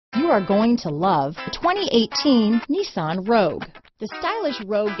are going to love the 2018 Nissan Rogue. The stylish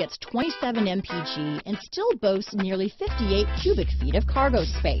Rogue gets 27 mpg and still boasts nearly 58 cubic feet of cargo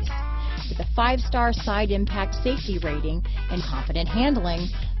space. With a 5-star side impact safety rating and confident handling,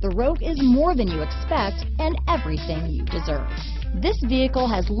 the Rogue is more than you expect and everything you deserve. This vehicle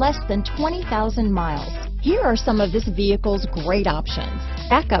has less than 20,000 miles. Here are some of this vehicle's great options: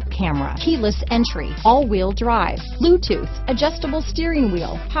 backup camera, keyless entry, all-wheel drive, Bluetooth, adjustable steering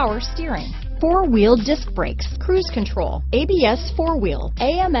wheel, power steering, 4-wheel disc brakes, cruise control, ABS 4-wheel,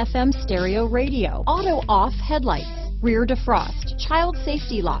 AM/FM stereo radio, auto-off headlights, rear defrost, child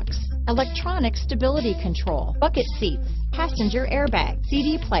safety locks, electronic stability control, bucket seats, passenger airbag,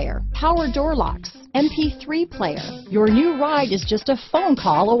 CD player, power door locks, MP3 player. Your new ride is just a phone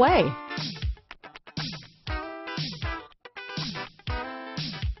call away.